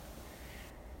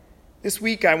This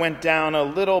week I went down a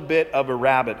little bit of a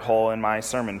rabbit hole in my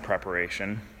sermon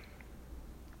preparation.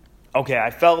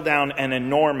 I fell down an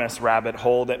enormous rabbit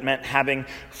hole that meant having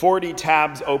 40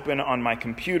 tabs open on my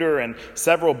computer and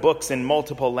several books in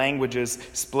multiple languages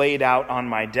splayed out on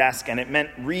my desk, and it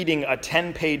meant reading a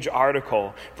 10-page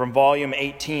article from volume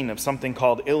 18 of something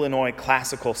called Illinois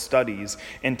Classical Studies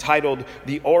entitled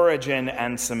The Origin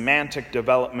and Semantic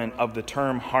Development of the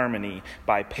Term Harmony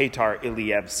by Petar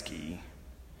Ilievsky.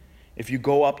 If you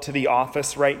go up to the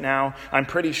office right now, I'm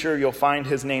pretty sure you'll find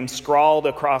his name scrawled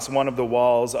across one of the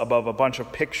walls above a bunch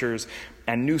of pictures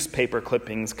and newspaper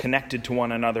clippings connected to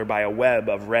one another by a web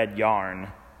of red yarn.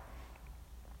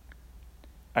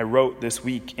 I wrote this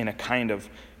week in a kind of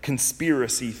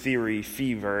conspiracy theory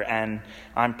fever, and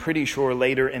I'm pretty sure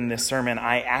later in this sermon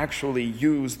I actually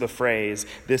use the phrase,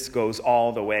 "This goes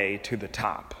all the way to the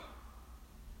top."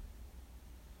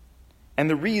 And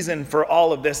the reason for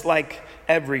all of this, like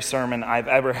every sermon I've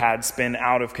ever had spin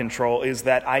out of control, is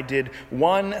that I did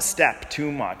one step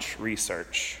too much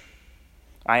research.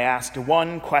 I asked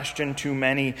one question too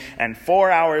many, and 4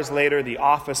 hours later the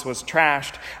office was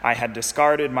trashed. I had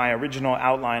discarded my original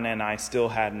outline, and I still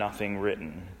had nothing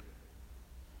written.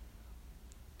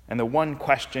 And the one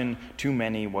question too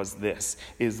many was this: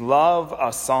 is love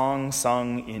a song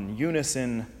sung in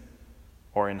unison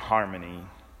or in harmony?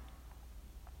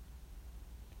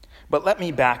 But let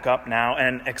me back up now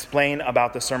and explain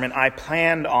about the sermon I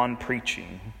planned on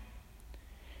preaching.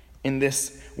 In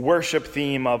this worship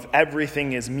theme of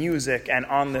everything is music, and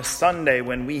on this Sunday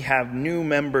when we have new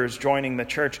members joining the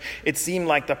church, it seemed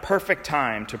like the perfect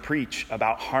time to preach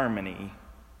about harmony.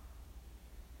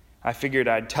 I figured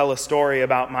I'd tell a story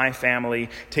about my family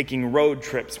taking road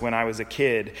trips when I was a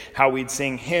kid, how we'd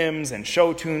sing hymns and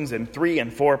show tunes in 3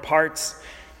 and 4 parts.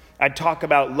 I'd talk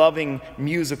about loving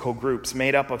musical groups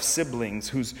made up of siblings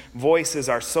whose voices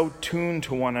are so tuned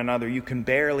to one another you can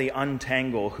barely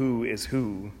untangle who is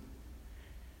who.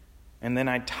 And then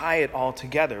I'd tie it all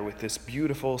together with this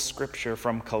beautiful scripture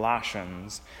from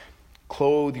Colossians: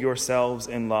 "Clothe yourselves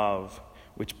in love,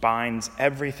 which binds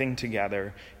everything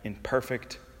together in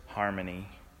perfect harmony."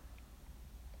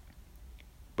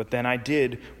 But then I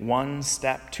did one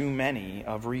step too many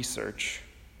of research.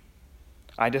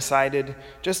 I decided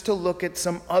just to look at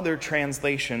some other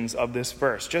translations of this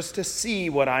verse, just to see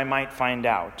what I might find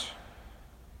out.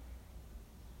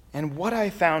 And what I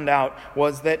found out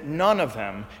was that none of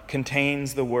them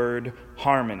contains the word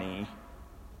harmony,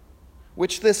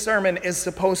 which this sermon is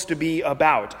supposed to be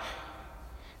about.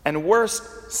 And worse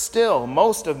still,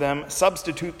 most of them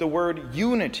substitute the word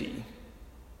unity,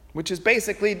 which is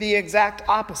basically the exact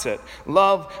opposite.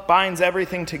 Love binds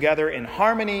everything together in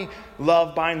harmony.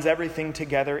 Love binds everything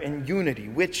together in unity.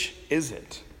 Which is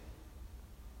it?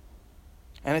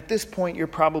 And at this point, you're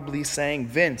probably saying,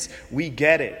 "Vince, we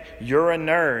get it. You're a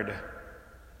nerd."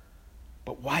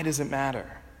 But why does it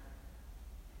matter?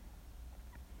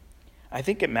 I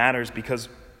think it matters because,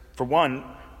 for one,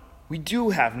 we do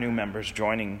have new members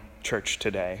joining church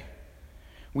today.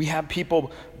 We have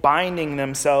people binding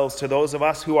themselves to those of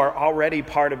us who are already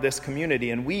part of this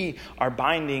community, and we are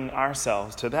binding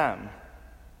ourselves to them.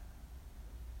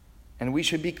 And we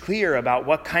should be clear about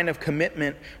what kind of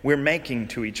commitment we're making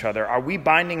to each other. Are we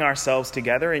binding ourselves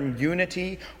together in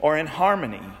unity or in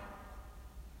harmony?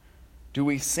 Do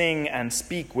we sing and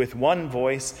speak with one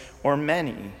voice or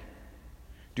many?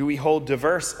 Do we hold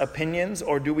diverse opinions,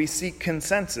 or do we seek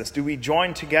consensus? Do we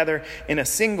join together in a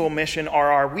single mission, or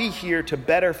are we here to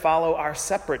better follow our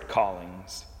separate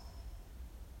callings?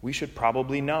 We should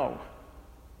probably know.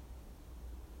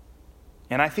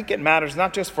 And I think it matters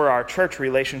not just for our church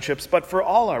relationships, but for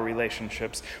all our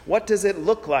relationships. What does it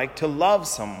look like to love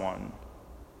someone?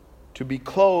 To be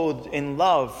clothed in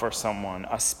love for someone,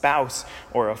 a spouse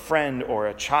or a friend or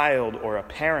a child or a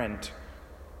parent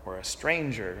or a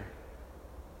stranger?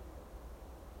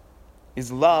 Is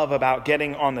love about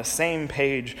getting on the same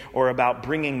page or about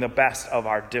bringing the best of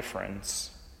our difference?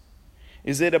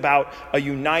 Is it about a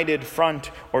united front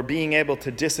or being able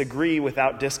to disagree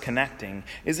without disconnecting?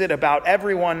 Is it about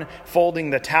everyone folding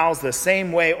the towels the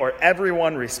same way or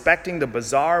everyone respecting the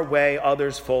bizarre way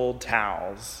others fold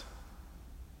towels?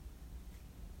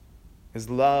 Is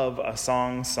love a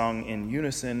song sung in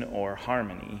unison or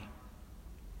harmony?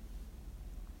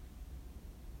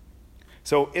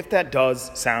 So if that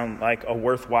does sound like a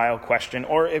worthwhile question,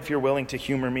 or if you're willing to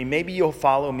humor me, maybe you'll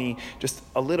follow me just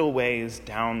a little ways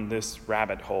down this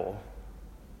rabbit hole.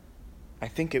 I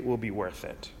think it will be worth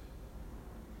it.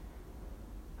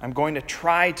 I'm going to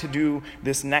try to do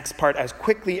this next part as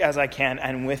quickly as I can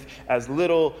and with as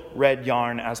little red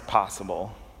yarn as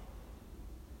possible.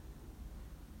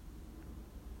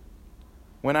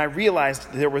 When I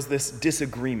realized there was this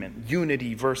disagreement,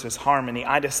 unity versus harmony,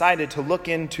 I decided to look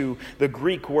into the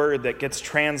Greek word that gets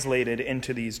translated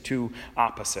into these two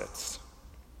opposites.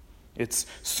 It's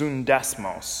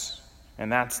syndesmos,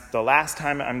 and that's the last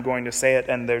time I'm going to say it,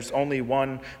 and there's only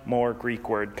one more Greek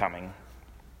word coming.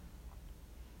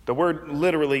 The word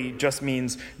literally just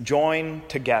means join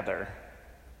together.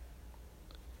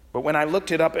 But when I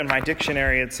looked it up in my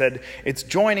dictionary, it said it's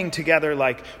joining together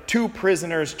like two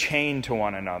prisoners chained to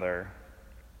one another,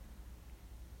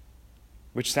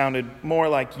 which sounded more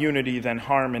like unity than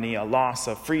harmony, a loss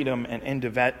of freedom and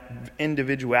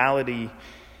individuality.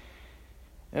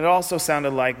 It also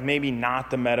sounded like maybe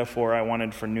not the metaphor I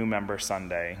wanted for New Member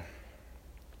Sunday.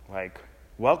 Like,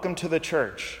 welcome to the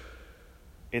church.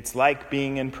 It's like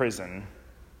being in prison.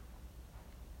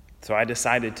 So I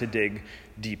decided to dig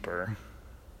deeper.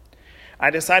 I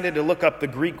decided to look up the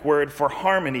Greek word for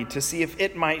harmony to see if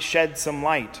it might shed some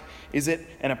light. Is it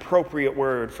an appropriate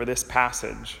word for this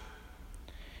passage?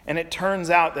 And it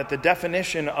turns out that the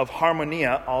definition of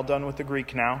harmonia, all done with the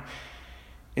Greek now,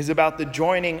 is about the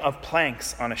joining of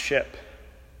planks on a ship,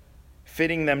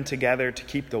 fitting them together to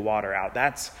keep the water out.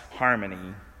 That's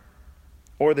harmony.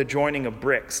 Or the joining of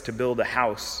bricks to build a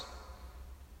house.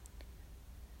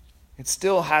 It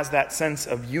still has that sense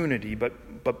of unity, but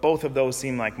both of those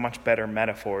seem like much better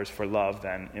metaphors for love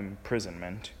than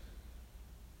imprisonment.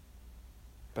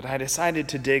 But I decided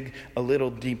to dig a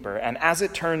little deeper, and as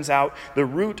it turns out, the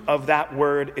root of that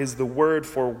word is the word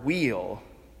for wheel,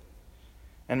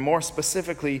 and more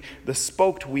specifically, the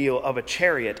spoked wheel of a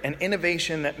chariot, an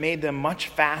innovation that made them much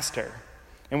faster,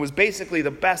 and was basically the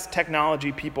best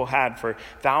technology people had for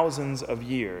thousands of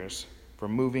years for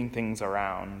moving things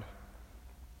around.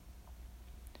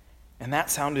 And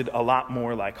that sounded a lot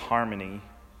more like harmony.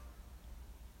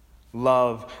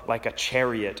 Love like a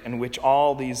chariot in which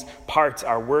all these parts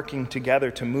are working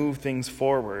together to move things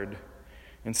forward,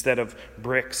 instead of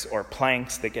bricks or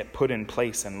planks that get put in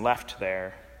place and left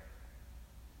there.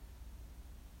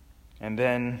 And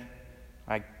then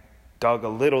I dug a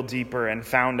little deeper and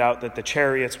found out that the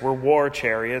chariots were war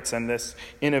chariots, and this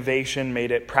innovation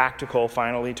made it practical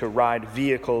finally to ride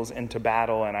vehicles into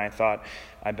battle, and I thought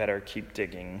I better keep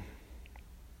digging.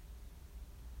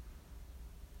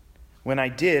 When I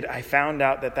did, I found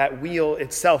out that that wheel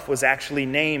itself was actually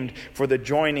named for the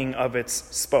joining of its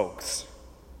spokes.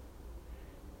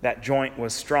 That joint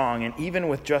was strong, and even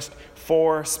with just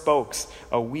 4 spokes,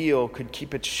 a wheel could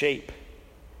keep its shape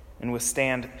and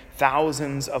withstand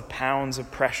thousands of pounds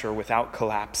of pressure without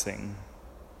collapsing.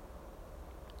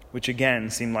 Which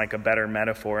again seemed like a better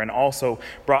metaphor, and also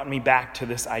brought me back to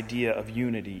this idea of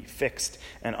unity, fixed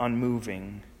and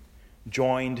unmoving,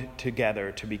 joined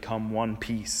together to become one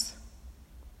piece.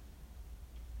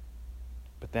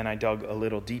 But then I dug a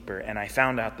little deeper, and I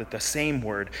found out that the same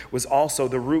word was also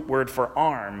the root word for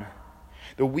arm.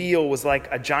 The wheel was like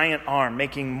a giant arm,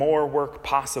 making more work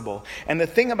possible. And the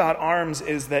thing about arms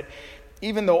is that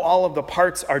even though all of the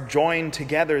parts are joined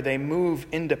together, they move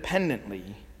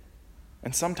independently,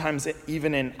 and sometimes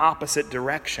even in opposite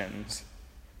directions.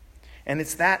 And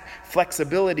it's that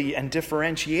flexibility and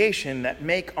differentiation that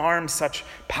make arms such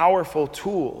powerful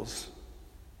tools,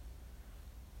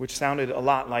 which sounded a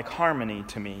lot like harmony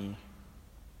to me.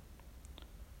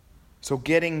 So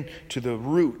getting to the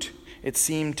root, it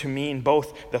seemed to mean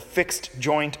both the fixed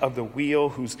joint of the wheel,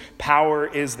 whose power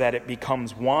is that it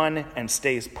becomes one and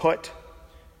stays put,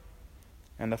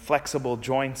 and the flexible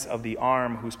joints of the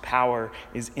arm, whose power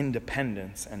is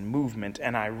independence and movement.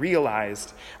 And I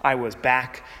realized I was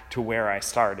back to where I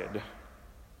started.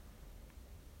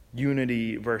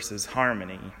 Unity versus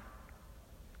harmony.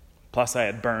 Plus, I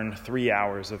had burned 3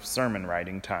 hours of sermon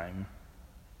writing time.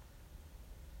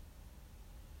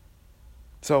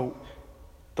 So,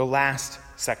 the last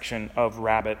section of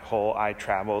rabbit hole I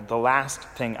traveled, the last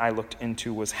thing I looked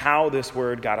into was how this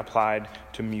word got applied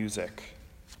to music,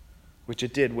 which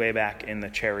it did way back in the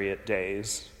chariot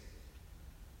days.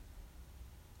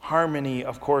 Harmony,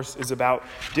 of course, is about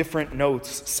different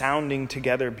notes sounding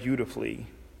together beautifully.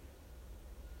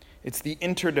 It's the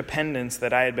interdependence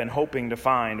that I had been hoping to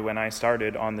find when I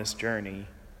started on this journey,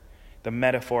 the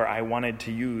metaphor I wanted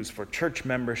to use for church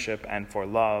membership and for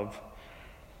love.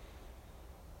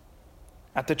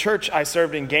 At the church I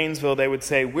served in Gainesville, they would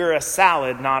say, "We're a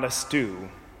salad, not a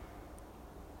stew."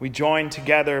 We join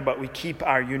together, but we keep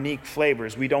our unique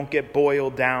flavors. We don't get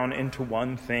boiled down into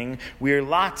one thing. We're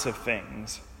lots of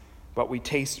things, but we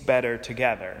taste better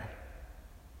together,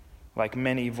 like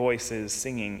many voices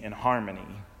singing in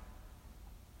harmony.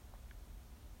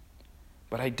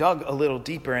 But I dug a little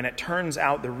deeper, and it turns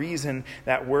out the reason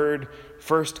that word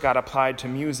first got applied to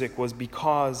music was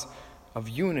because of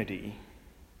unity.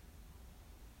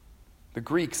 The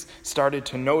Greeks started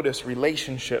to notice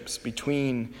relationships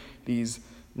between these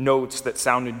notes that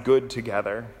sounded good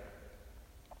together,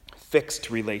 fixed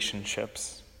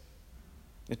relationships.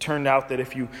 It turned out that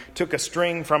if you took a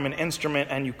string from an instrument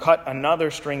and you cut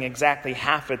another string exactly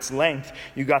half its length,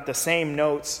 you got the same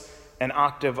notes an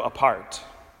octave apart.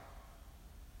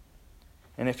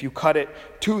 And if you cut it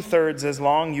 2/3 as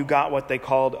long, you got what they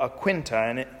called a quinta.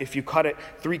 And if you cut it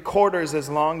 3/4 as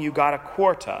long, you got a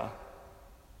quarta.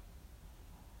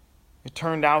 It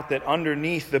turned out that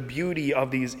underneath the beauty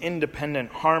of these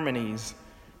independent harmonies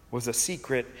was a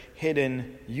secret,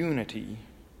 hidden unity.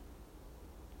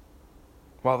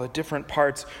 While the different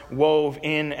parts wove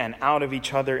in and out of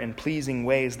each other in pleasing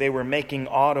ways, they were making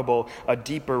audible a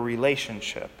deeper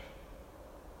relationship.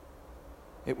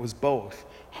 It was both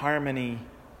harmony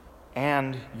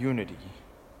and unity.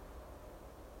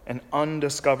 An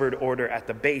undiscovered order at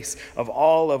the base of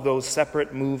all of those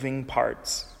separate moving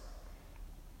parts.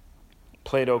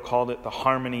 Plato called it the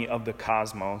harmony of the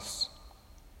cosmos,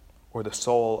 or the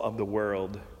soul of the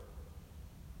world.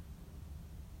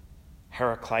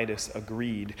 Heraclitus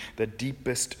agreed, the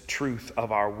deepest truth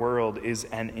of our world is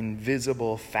an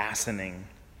invisible fastening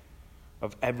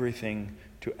of everything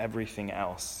to everything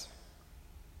else.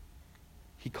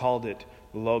 He called it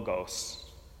logos,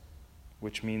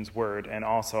 which means word, and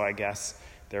also, I guess,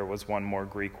 there was one more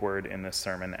Greek word in this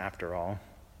sermon after all.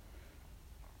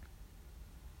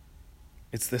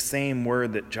 It's the same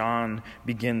word that John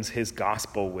begins his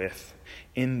gospel with.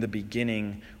 In the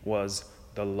beginning was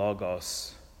the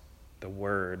Logos, the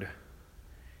Word.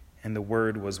 And the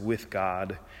Word was with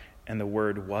God, and the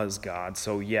Word was God.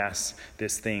 So yes,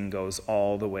 this thing goes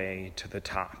all the way to the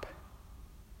top.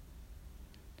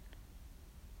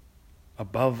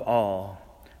 Above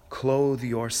all, clothe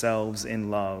yourselves in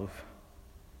love.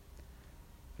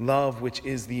 Love, which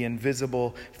is the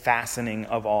invisible fastening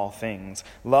of all things.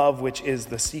 Love, which is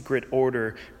the secret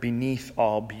order beneath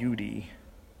all beauty.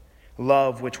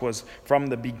 Love, which was from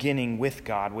the beginning with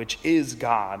God, which is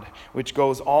God, which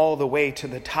goes all the way to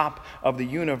the top of the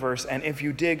universe, and if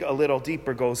you dig a little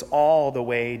deeper, goes all the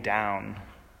way down.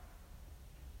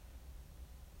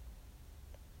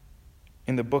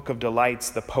 In the Book of Delights,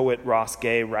 the poet Ross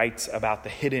Gay writes about the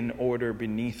hidden order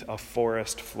beneath a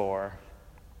forest floor.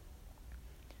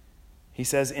 He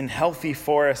says, in healthy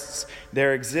forests,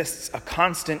 there exists a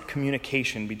constant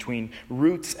communication between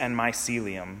roots and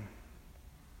mycelium.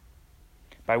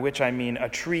 By which I mean a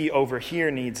tree over here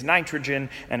needs nitrogen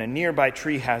and a nearby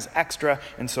tree has extra,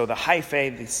 and so the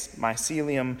hyphae, this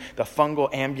mycelium, the fungal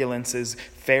ambulances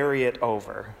ferry it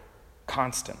over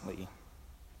constantly.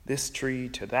 This tree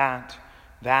to that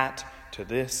to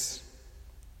this.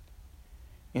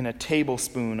 In a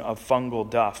tablespoon of fungal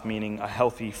duff, meaning a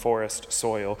healthy forest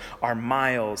soil, are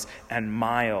miles and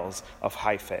miles of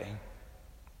hyphae.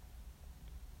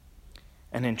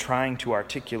 And in trying to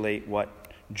articulate what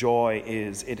joy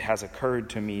is, it has occurred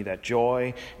to me that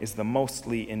joy is the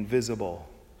mostly invisible,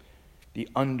 the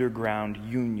underground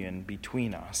union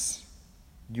between us,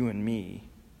 you and me,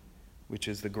 which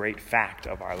is the great fact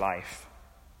of our life.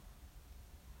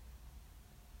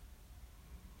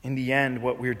 In the end,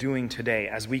 what we're doing today,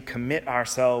 as we commit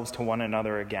ourselves to one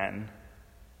another again,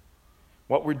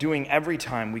 what we're doing every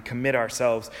time we commit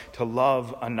ourselves to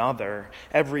love another,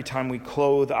 every time we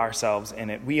clothe ourselves in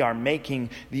it, we are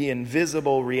making the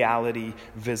invisible reality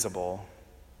visible.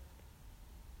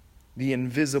 The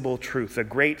invisible truth, the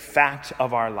great fact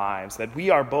of our lives, that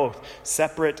we are both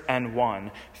separate and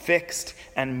one, fixed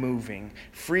and moving,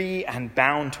 free and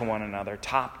bound to one another,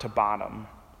 top to bottom.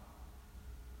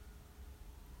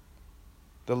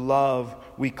 The love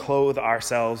we clothe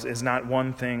ourselves is not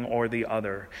one thing or the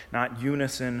other, not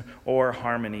unison or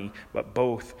harmony, but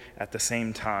both at the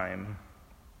same time.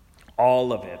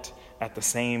 All of it at the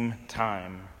same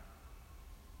time.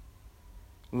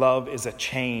 Love is a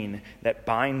chain that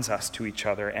binds us to each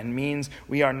other and means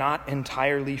we are not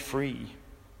entirely free.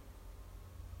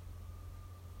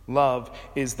 Love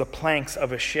is the planks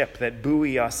of a ship that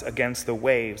buoy us against the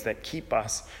waves that keep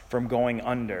us from going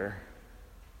under.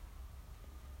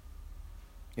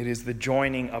 It is the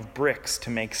joining of bricks to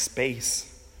make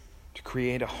space, to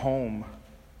create a home.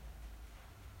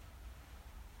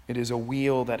 It is a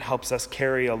wheel that helps us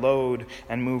carry a load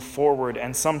and move forward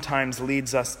and sometimes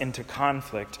leads us into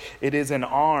conflict. It is an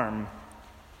arm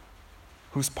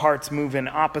whose parts move in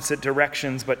opposite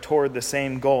directions but toward the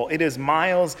same goal. It is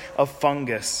miles of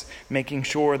fungus making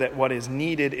sure that what is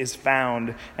needed is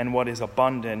found and what is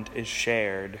abundant is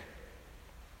shared.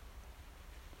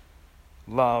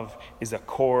 Love is a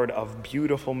chord of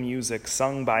beautiful music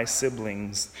sung by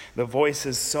siblings, the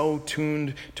voices so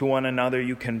tuned to one another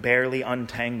you can barely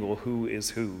untangle who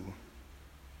is who.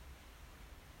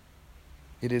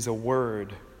 It is a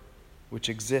word which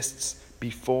exists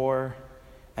before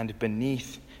and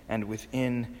beneath and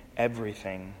within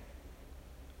everything.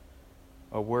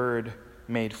 A word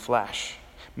made flesh,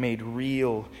 made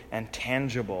real and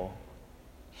tangible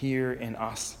here in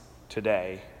us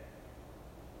today.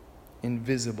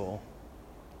 Invisible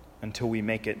until we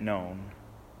make it known.